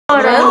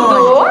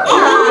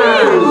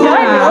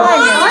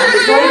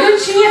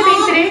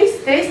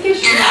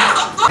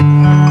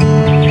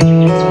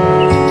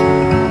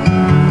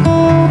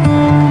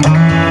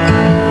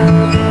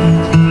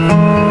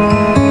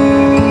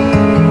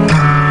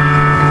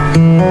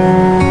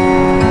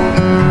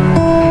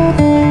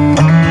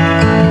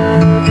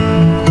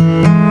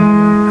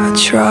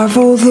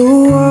Travel the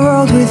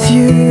world with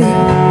you,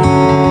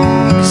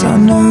 'cause I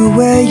know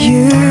where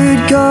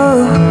you'd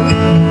go,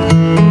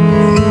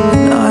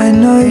 and I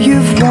know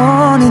you've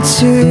wanted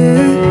to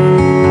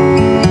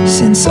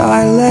since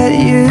I let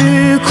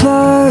you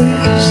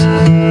close.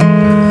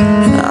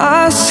 And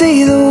I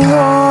see the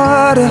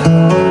water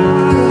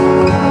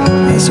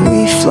as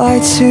we fly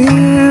to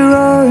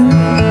Rome.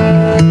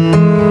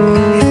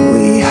 If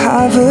we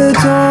have a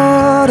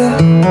daughter,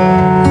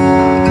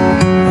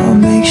 I'll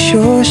make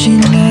sure she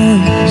knows.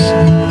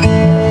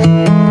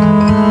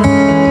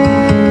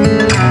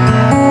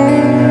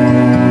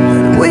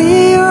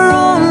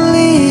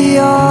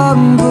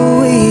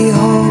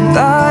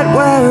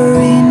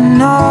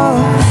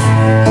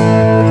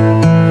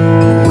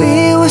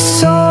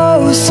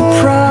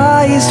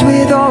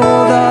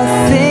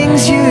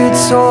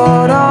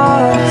 Sort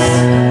of,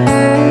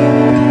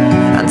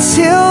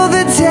 until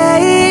the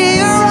day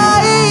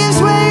arrives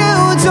where you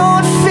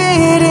don't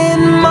fit in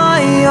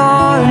my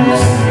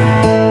arms.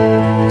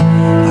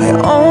 I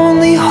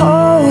only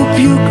hope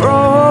you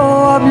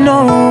grow up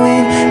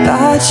knowing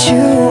that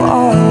you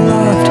are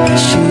loved.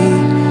 She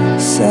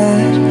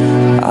said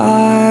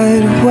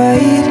I'd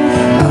wait,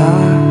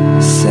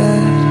 I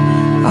said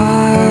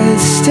I'd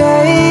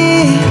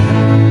stay,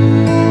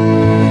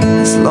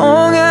 as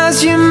long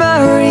as you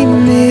marry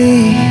me.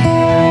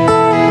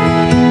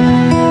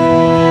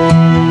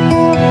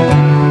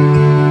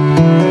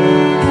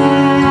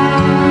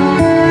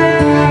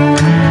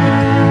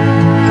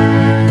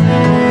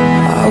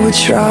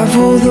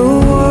 Travel the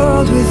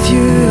world with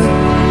you.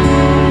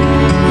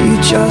 You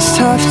just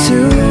have to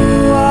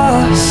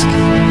ask.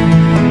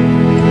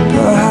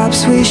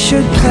 Perhaps we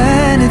should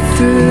plan it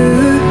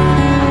through.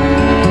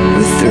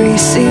 With 3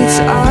 seats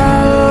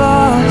at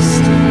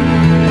last,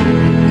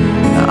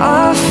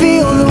 I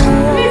feel the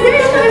warmth.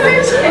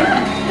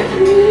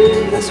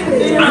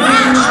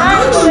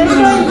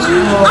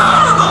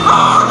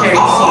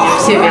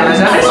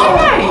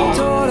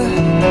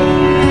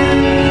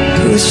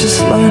 Who's just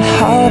learned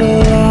how to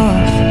love.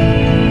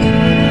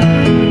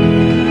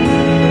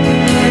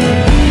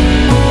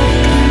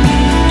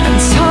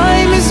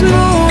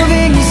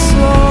 Moving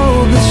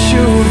slow, but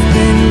you've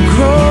been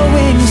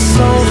growing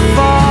so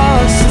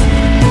fast.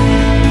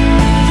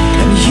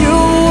 And you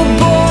were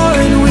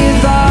born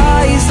with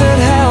eyes that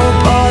help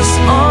us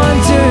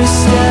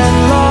understand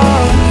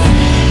love.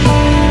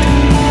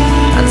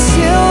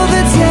 Until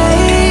the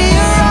day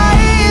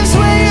arrives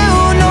where you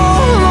no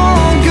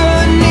longer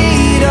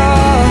need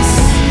us.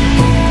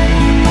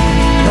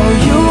 No,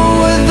 you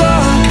were the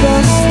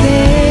best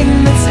thing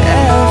that's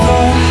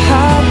ever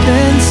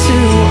happened to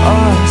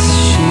us.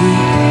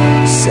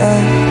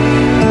 Said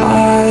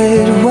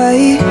I'd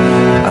wait,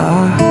 I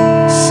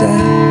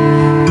said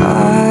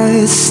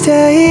I'd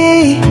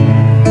stay,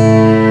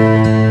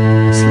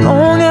 as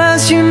long as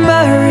you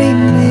marry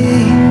me.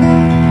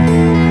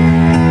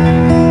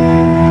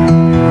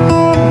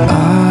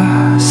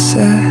 I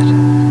said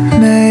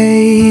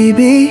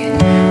maybe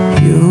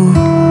you'll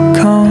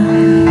come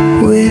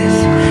with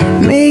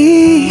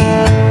me,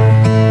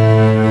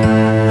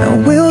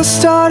 and we'll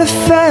start a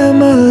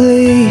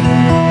family.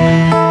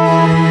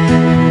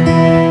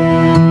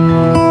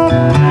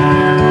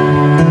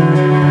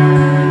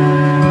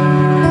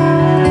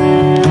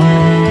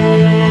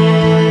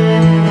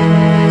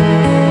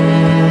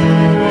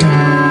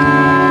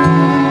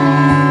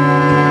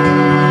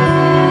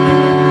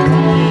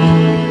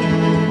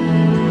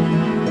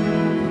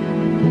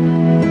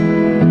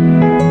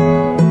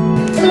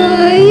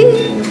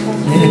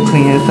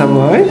 Conhece a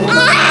voz?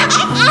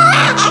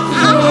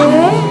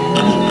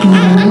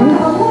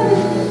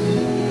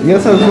 E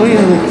essas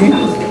unhas aqui?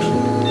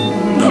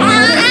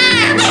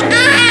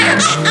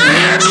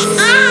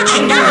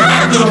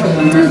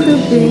 Tudo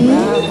bem?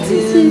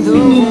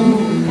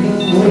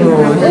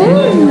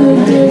 Oh, meu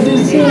Deus do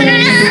céu.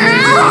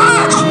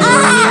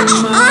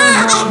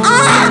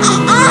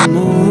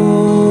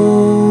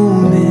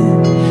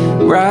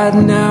 Right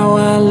now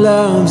our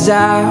love's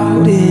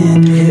out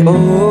in the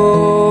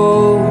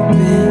open,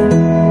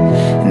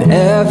 and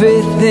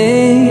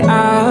everything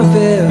I've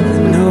ever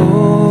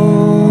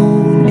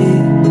known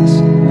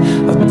is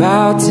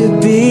about to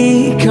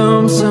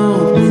become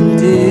something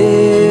different.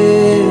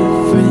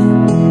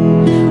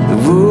 The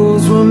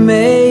rules were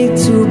made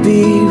to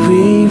be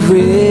rewritten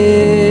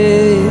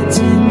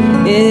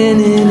in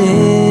an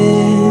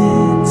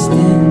instant.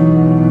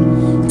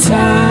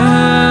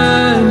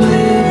 Time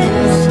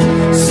lives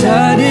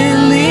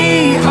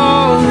suddenly,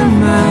 all of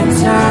my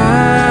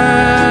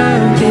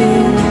time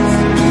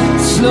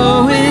is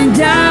slowing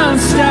down,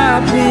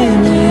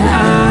 stopping when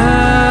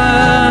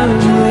I'm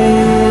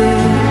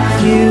with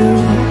you.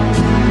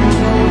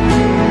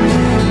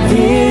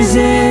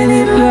 Isn't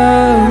it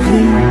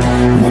lovely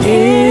when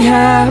it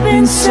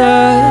happens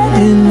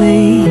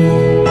suddenly?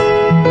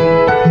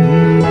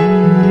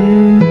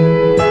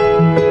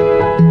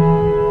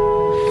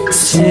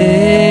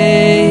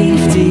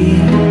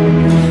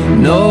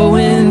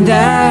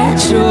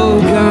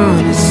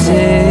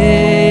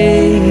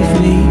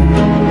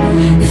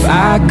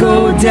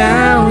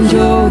 down,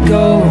 you're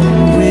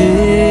going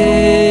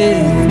with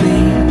me.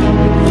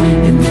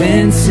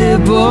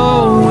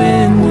 Invincible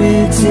when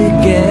we're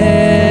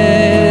together.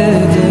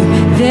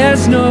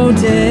 There's no